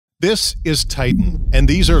This is Titan, and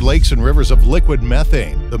these are lakes and rivers of liquid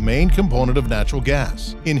methane, the main component of natural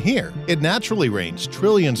gas. In here, it naturally rains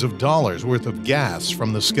trillions of dollars worth of gas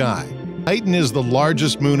from the sky. Titan is the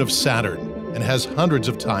largest moon of Saturn and has hundreds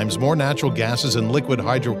of times more natural gases and liquid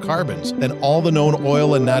hydrocarbons than all the known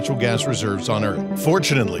oil and natural gas reserves on Earth.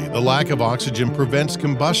 Fortunately, the lack of oxygen prevents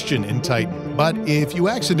combustion in Titan, but if you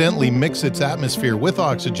accidentally mix its atmosphere with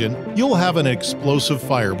oxygen, you'll have an explosive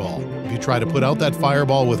fireball. If you try to put out that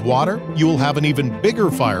fireball with water, you will have an even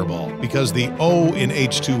bigger fireball because the O in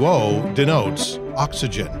H2O denotes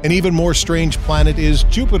oxygen. An even more strange planet is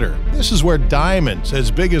Jupiter. This is where diamonds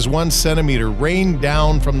as big as 1 centimeter rain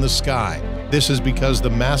down from the sky. This is because the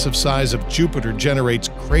massive size of Jupiter generates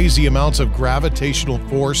crazy amounts of gravitational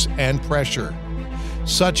force and pressure.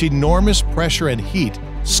 Such enormous pressure and heat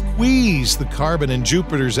squeeze the carbon in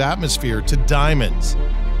Jupiter's atmosphere to diamonds.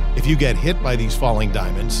 If you get hit by these falling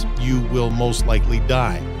diamonds, you will most likely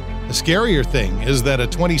die. The scarier thing is that a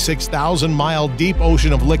 26,000-mile deep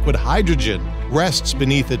ocean of liquid hydrogen rests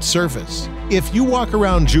beneath its surface. If you walk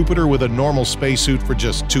around Jupiter with a normal spacesuit for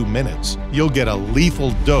just 2 minutes, you'll get a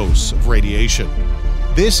lethal dose of radiation.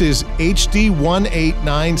 This is HD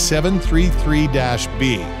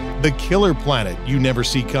 189733-b, the killer planet you never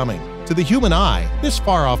see coming. To the human eye, this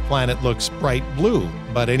far-off planet looks bright blue,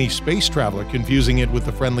 but any space traveler confusing it with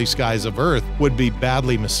the friendly skies of Earth would be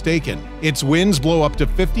badly mistaken. Its winds blow up to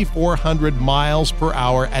 5,400 miles per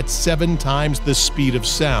hour at 7 times the speed of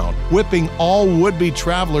sound, whipping all would-be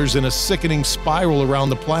travelers in a sickening spiral around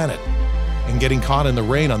the planet. And getting caught in the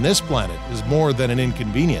rain on this planet is more than an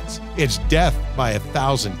inconvenience. It's death by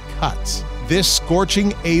 1,000 cuts. This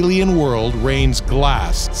scorching alien world rains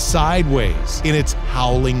glass sideways in its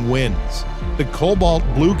howling winds. The cobalt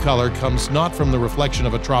blue color comes not from the reflection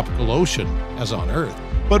of a tropical ocean, as on Earth,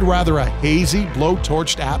 but rather a hazy,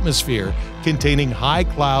 blow-torched atmosphere containing high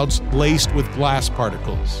clouds laced with glass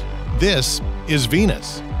particles. This is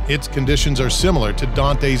Venus. Its conditions are similar to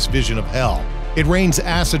Dante's vision of hell. It rains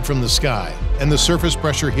acid from the sky, and the surface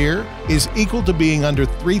pressure here is equal to being under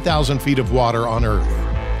 3,000 feet of water on Earth.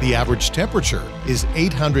 The average temperature is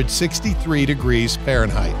 863 degrees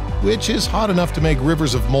Fahrenheit, which is hot enough to make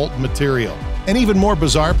rivers of molten material. An even more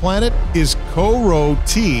bizarre planet is Coro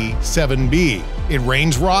T7b. It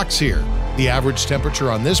rains rocks here. The average temperature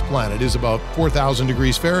on this planet is about 4,000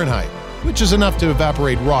 degrees Fahrenheit, which is enough to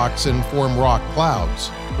evaporate rocks and form rock clouds.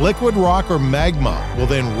 Liquid rock or magma will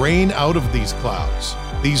then rain out of these clouds.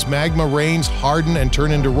 These magma rains harden and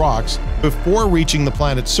turn into rocks before reaching the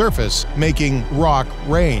planet's surface, making rock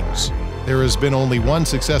rains. There has been only one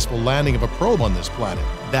successful landing of a probe on this planet.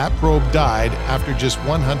 That probe died after just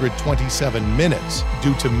 127 minutes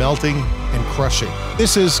due to melting and crushing.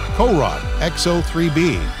 This is Korod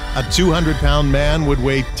XO3b. A 200-pound man would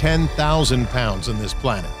weigh 10,000 pounds on this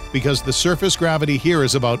planet, because the surface gravity here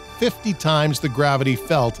is about 50 times the gravity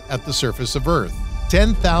felt at the surface of Earth.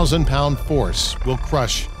 10,000-pound force will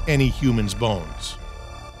crush any human's bones.